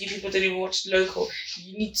 oh, you people don't even watch local.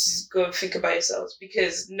 You need to go and think about yourselves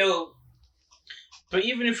because no. But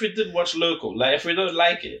even if we did watch local, like if we don't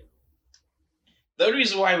like it, the only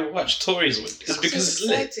reason why we watch Tory's one is because it's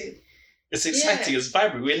lit. It's exciting, it's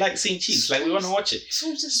vibrant. We like seeing cheeks, like we want to watch it.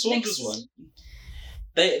 Swarms one.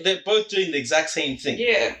 They're both doing the exact same thing.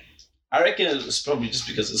 Yeah. I reckon it's probably just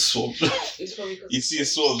because it's Swarms. It's probably because you see a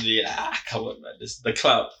Swarms, you're like, come on, man, this is the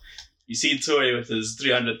clout. You see Tory with his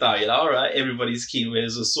 300,000, you're like, all right, everybody's keen.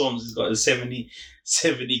 Whereas with Swarms, he's got his 70K.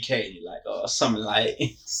 And you're like, oh, something like.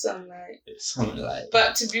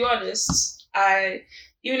 But to be honest,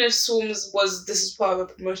 even if Swarms this is part of a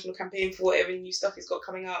promotional campaign for whatever new stuff he's got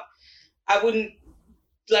coming out, I wouldn't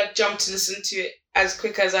like jump to listen to it as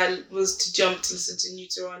quick as I was to jump to listen to New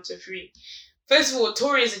Toronto 3. First of all,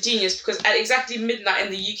 Tory is a genius because at exactly midnight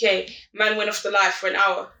in the UK, man went off the live for an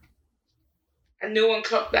hour. And no one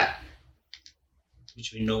clocked that.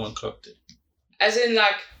 Which means no one clocked it. As in,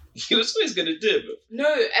 like... He was always going to do it, but...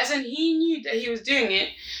 No, as in he knew that he was doing it,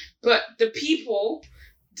 but the people,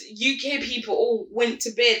 the UK people all went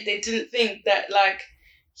to bed. They didn't think that, like,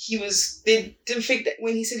 they didn't think that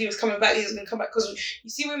when he said he was coming back, he was going to come back. Because, you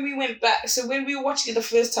see, when we went back, so when we were watching it the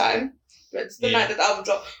first time, it's the night that the album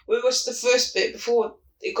dropped, we watched the first bit before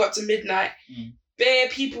it got to midnight. Bare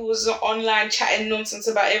people was online chatting nonsense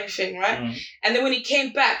about everything, right? And then when he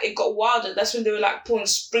came back, it got wilder. That's when they were like pouring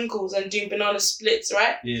sprinkles and doing banana splits,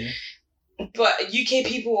 right? Yeah. But UK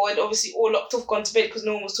people had obviously all locked off, gone to bed because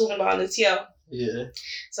no one was talking about it on the TL. Yeah.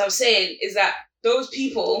 So I'm saying is that those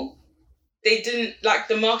people, they didn't like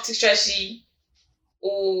the marketing strategy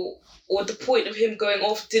or the point of him going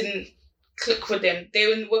off didn't click with them.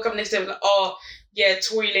 They woke up next day and were like, oh yeah,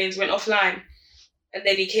 Tory Lanez went offline. And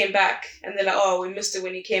then he came back, and they're like, oh, we missed it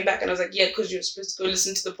when he came back. And I was like, yeah, because you were supposed to go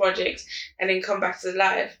listen to the project and then come back to the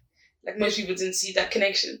live. Like, most people didn't see that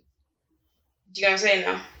connection. Do you know what I'm saying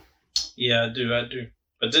now? Yeah, I do.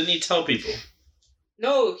 But didn't he tell people?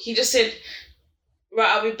 No, he just said, right,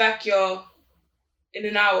 I'll be back, y'all, in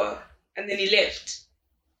an hour. And then he left.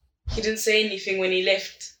 He didn't say anything when he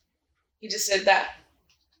left. He just said that.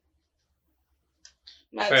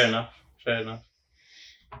 Mad. Fair enough.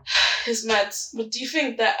 It's mad. But do you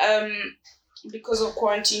think that because of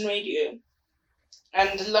quarantine radio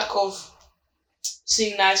and the lack of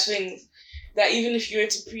seeing nice things, that even if you were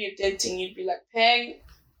to pre a dead thing, you'd be like, pang?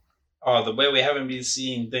 Oh, the way we haven't been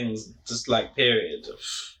seeing things, just like period.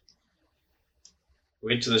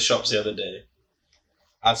 Went to the shops the other day.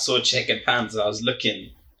 I saw checkered pants. I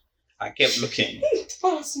kept looking.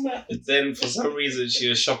 And then for some reason she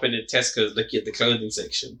was shopping at Tesco's looking at the clothing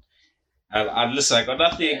section. And listen, I got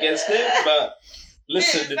nothing against it, but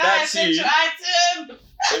listen, if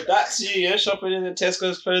that's you, you're shopping in the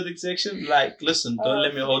Tesco's clothing section, like, listen, don't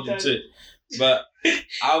let me hold you to it. But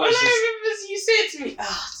I was remember you said to me, did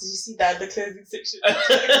you see that in the clothing section?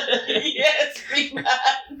 Yes, big man.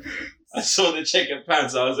 I saw the checkered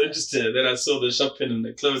pants, I was interested. Then I saw the shopping and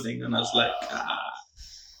the clothing, and I was like,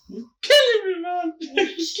 you're killing me, man. You're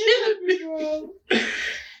killing me, bro.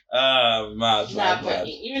 Mad.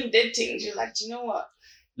 Even dead things, you're like, do you know what?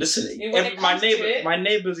 Listen, my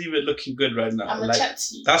neighbour's even looking good right now. I'm gonna chat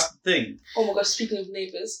to you. That's the thing. Oh my god, speaking of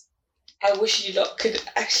neighbours, I wish you lot could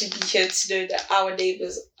actually be here to know that our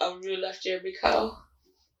neighbours are real life Jeremy Kyle.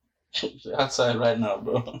 Outside right now,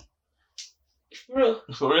 bro. For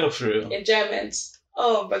real. For real. In Germans.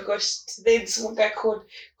 Oh my gosh, today this one guy called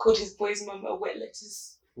his boy's mum a wet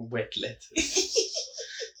lettuce. Wet lettuce.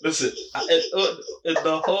 Listen, in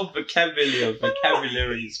the whole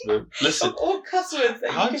vocabularies, bro. Listen, all cuss words that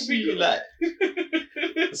how you can do you like?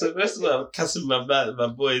 So first of all, I'm cussing my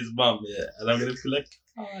boy's mum, yeah, and I'm gonna be like,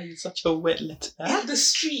 "Oh, you're such a wet lettuce." In the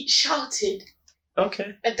street, shouted.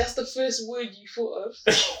 Okay. And that's the first word you thought of.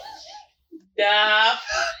 Nah,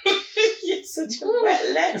 you're such a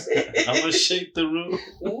wet lettuce. I'm gonna shake the room.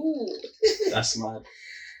 Ooh, that's mad.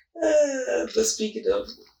 But speaking of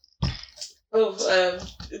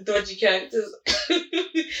dodgy characters,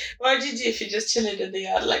 what would you do if you're just chilling in the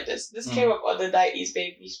yard like this? This came up on the 90s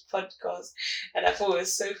Babies podcast, and I thought it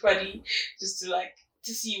was so funny just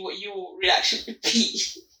to see what your reaction would be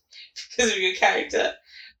because of your character.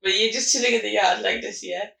 But you're just chilling in the yard like this,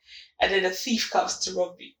 yeah? And then a thief comes to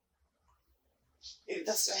rob you.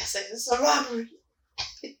 That's what I said, it's a robbery.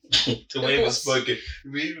 The way we're spoken,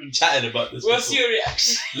 we've been chatting about this. What's your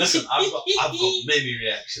reaction? Listen, I've got many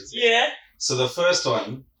reactions. Yeah. So the first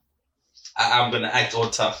one, I'm gonna act all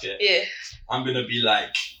tough, yeah. Yeah. I'm gonna be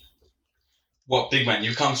like, "What, big man?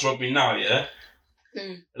 You come to rob me now, yeah?"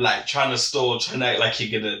 Like trying to act like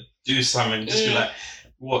you're gonna do something. Just be like,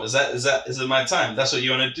 "What is it my time? That's what you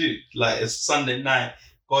wanna do? Like it's Sunday night,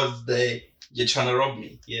 God's day. You're trying to rob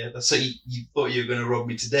me, yeah? That's what you thought you were gonna rob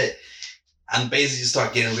me today." And basically you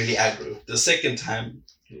start getting really aggro. The second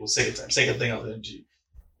thing I'm gonna do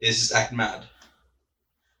is just act mad.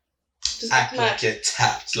 Act like you're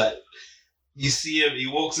tapped. Like you see him, he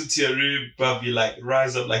walks into your room, bruv, you like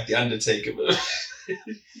rise up like the Undertaker, bro.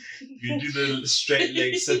 You do the straight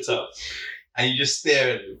leg sit up and you just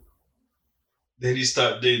stare at him. Then you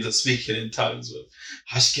start doing the speaking in tongues with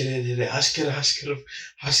hashkara.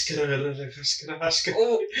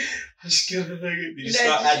 You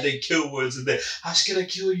start adding kill words in there. Hashkara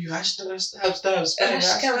kill you, hashkara stab.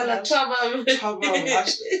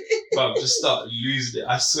 Bro, just start losing it.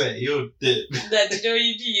 I swear, you'll dip. That you know what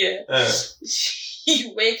you do, yeah?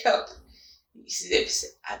 You wake up, you see the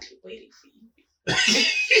episode, I've been waiting for you.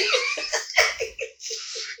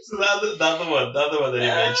 So the other one that you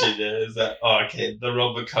mentioned is that the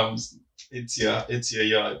robber comes into your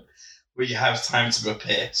yard where you have time to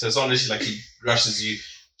prepare. So it's not literally like he rushes you,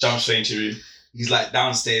 jumps straight into your room. He's like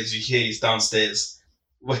downstairs, you hear he's downstairs.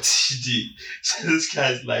 What do you do? So this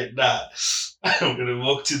guy's like, nah, I'm gonna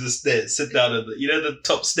walk to the stairs, sit down at the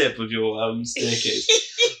top step of your staircase.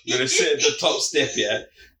 I'm gonna sit at the top step, yeah,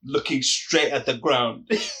 looking straight at the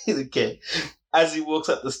ground. Okay. As he walks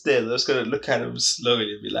up the stairs, I'm just going to look at him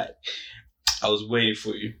slowly and be like, I was waiting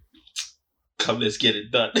for you. Come, let's get it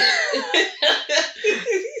done.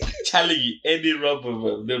 Telling you, any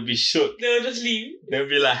robber, they'll be shook. They'll just leave. They'll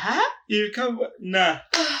be like, huh? You come? Nah.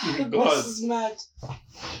 This is mad.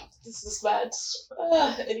 This is mad.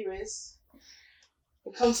 Anyways,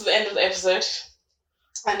 we come to the end of the episode.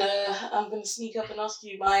 And I'm going to sneak up and ask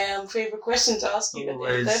you my favourite question to ask you at the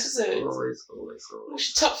end of the episode. Always.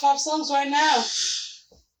 What's your top 5 songs right now?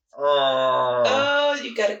 Oh,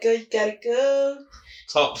 you gotta go.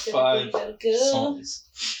 Top 5 songs.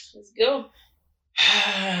 Let's go.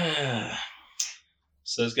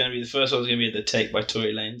 So it's going to be, the first one's going to be The Take by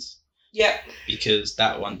Tory Lanez. Yeah. Because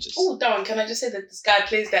that one just... Oh, that one. Can I just say that this guy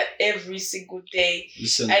plays that every single day?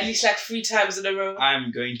 Listen. At least like 3 times in a row.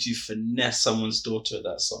 I'm going to finesse someone's daughter with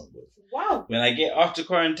that song. Bro. Wow. When I get after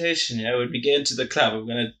quarantine, when we get into the club, I'm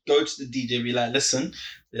going to go to the DJ and be like, listen,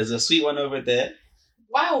 there's a sweet one over there.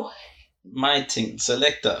 Wow. My thing,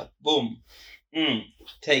 selector, boom.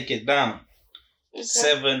 Take it down. Okay.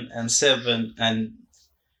 7 and 7 and...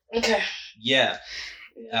 Okay. Yeah.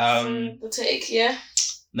 The Take, yeah.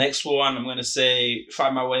 Next one, I'm going to say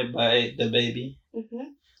Find My Way by The Baby.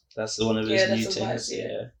 Mm-hmm. That's one of his new things.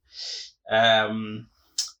 Yeah.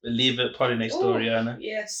 Believe It, Party Next Door, Rihanna.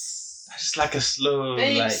 Yes. Just like a slow,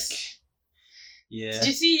 yeah. Did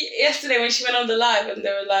you see yesterday when she went on the live and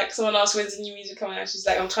they were like, someone asked when's the new music coming out? She's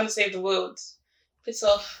like, I'm trying to save the world. Piss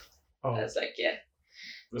off. Oh. I was like, yeah.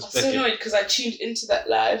 Respect. I was so annoyed because I tuned into that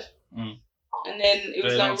live. And then it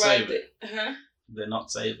was like, right there. They're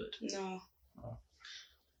not savored. No.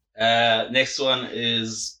 Next one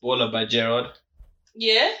is Baller by Gerard.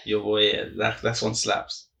 Yeah? Your boy, yeah. That one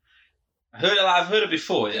slaps. I've heard it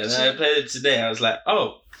before, yeah. And I played it today. I was like,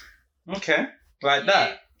 oh, okay. Like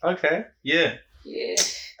that. Okay. Yeah. Yeah.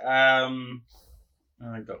 I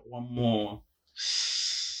got one more.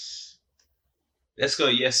 Let's go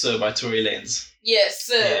Yes Sir by Tory Lanez. Yes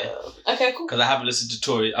Sir. Yeah. Okay, cool. Because I haven't listened to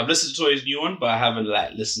Tory. I've listened to Tory's new one, but I haven't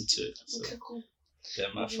listened to it. So. Okay, cool.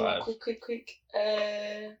 They're my 5. Quick.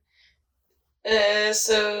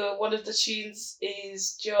 So one of the tunes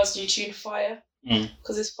is Gerard's new tune, Fire.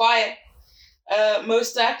 Because it's fire. Mo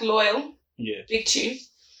Stack, Loyal. Yeah. Big tune.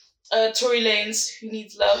 Tory Lanez, Who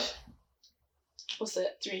Needs Love. What's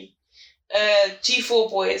that? 3. G4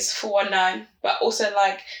 Boys, 419. But also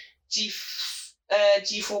like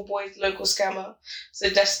G4 Boys, Local Scammer. So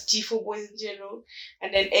that's G4 Boys in general.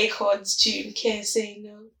 And then Akon's tune, Can't Say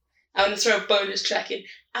No. I'm going to throw a bonus track in.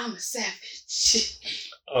 I'm a savage.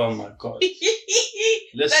 Oh my God.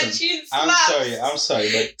 Listen, that tune slaps. I'm sorry,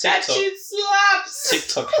 but TikTok, that tune slaps.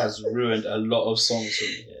 TikTok has ruined a lot of songs for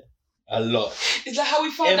me here. A lot. Is that how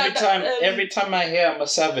we found out? Every time I hear I'm a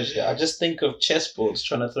savage, I just think of chessboards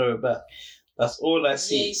trying to throw it back. That's all I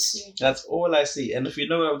see. Yes. That's all I see. And if you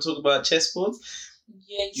know what I'm talking about, chessboards,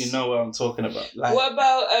 yes, you know what I'm talking about. Like, what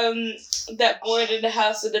about that board in the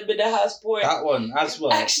house and the middle house board? That one as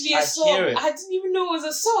well. Actually, a song. I didn't even know it was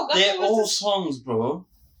a song. They're all songs, bro.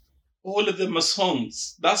 All of them are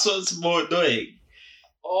songs. That's what's more annoying.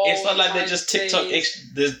 Oh, it's not like they're just TikTok.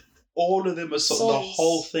 There's all of them are songs. The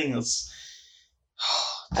whole thing is.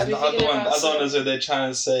 And the other one is where they're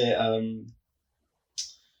trying to say,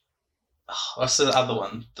 what's the other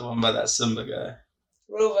one? The one by that Simba guy.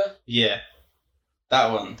 Rover. Yeah.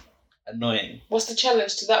 That one. Annoying. What's the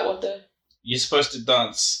challenge to that one though? You're supposed to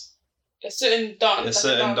dance. A certain dance. A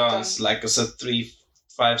certain dance. Like it's a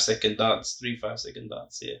 3-5 second dance. 3-5 second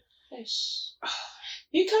dance, yeah. Gosh.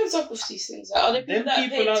 Who comes up with these things? Are there people that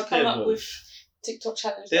pay to come up with TikTok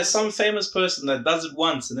challenge? There's some famous person that does it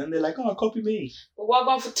once and then they're like, oh, copy me. But what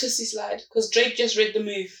about for Tootsie Slide? Because Drake just read the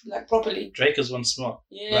move, like properly. Drake is one smart.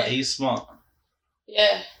 Yeah. Like, he's smart.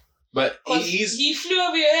 Yeah. But he flew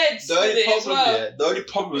over your head. The only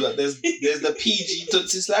problem is that there's the PG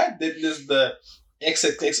Tootsie Slide, then there's the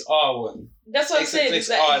XXXR one. That's what I'm saying.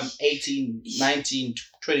 XXXR 18, 19,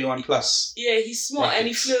 21 plus. Yeah, he's smart and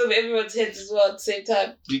he flew over everyone's heads as well at the same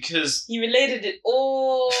time. Because he related it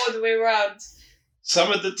all the way around.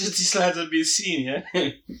 Some of the Tootsie Slides have been seen, yeah?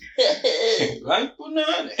 Like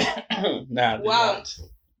banana. Nah,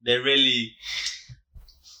 they're really...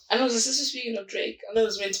 And also, since we're speaking of Drake, I know it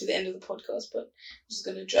was meant to be the end of the podcast, but I'm just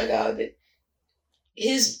going to drag out of it.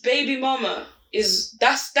 His baby mama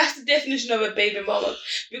that's the definition of a baby mama.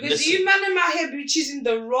 Because you man in my head be choosing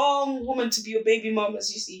the wrong woman to be your baby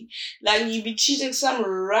mamas, you see. Like, you be choosing some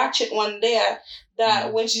ratchet one there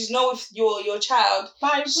that when she's not with your child,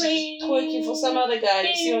 she's twerking for some other guy,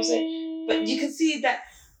 you see what I'm saying? But you can see that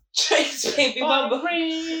Drake's baby mama...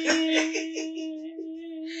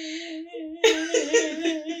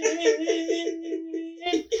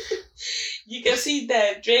 You can see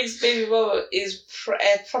that Drake's baby mama is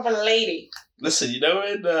a proper lady. Listen, you know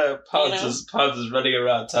when Pounds is running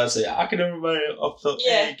around town saying, I can everybody off the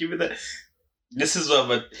hey, give me that. This is what,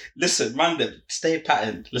 but listen, man, stay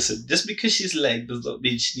patterned. Listen, just because she's leg does not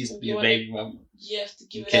mean she needs to be a baby mama. You have to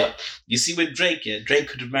give it up. You see, with Drake, Drake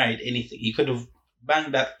could have married anything. He could have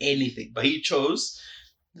banged up anything, but he chose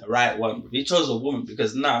the right one. He chose a woman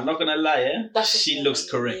because I'm not gonna lie, she looks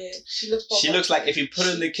correct. Yeah. She looks like if you put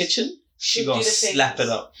her in the kitchen, she gonna slap it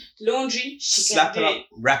up. Laundry, she slap it up,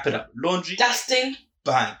 wrap it up. Laundry, dusting,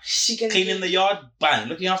 bang. She can cleaning the yard, bang.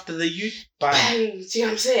 Looking after the youth, bang. See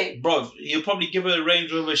what I'm saying, bro? You'll probably give her a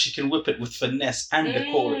Range Rover. She can whip it with finesse and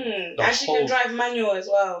decorum. And she can drive manual as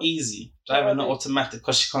well. Easy, driving not automatic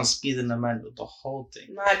because she can't speed in the manual. The whole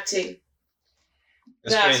thing. Mad thing.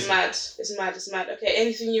 It's mad. It's mad. Okay,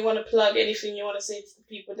 anything you want to plug? Anything you want to say to the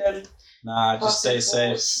people? Then just stay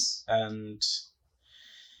safe and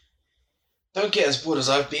don't get as bored as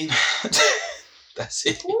I've been. That's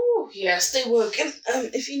it. Ooh, yeah, stay woke. And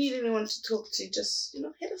if you need anyone to talk to, just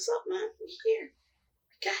hit us up, man. We're here.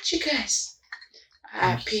 I got you guys.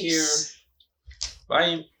 Peace.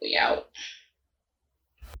 Bye. We out.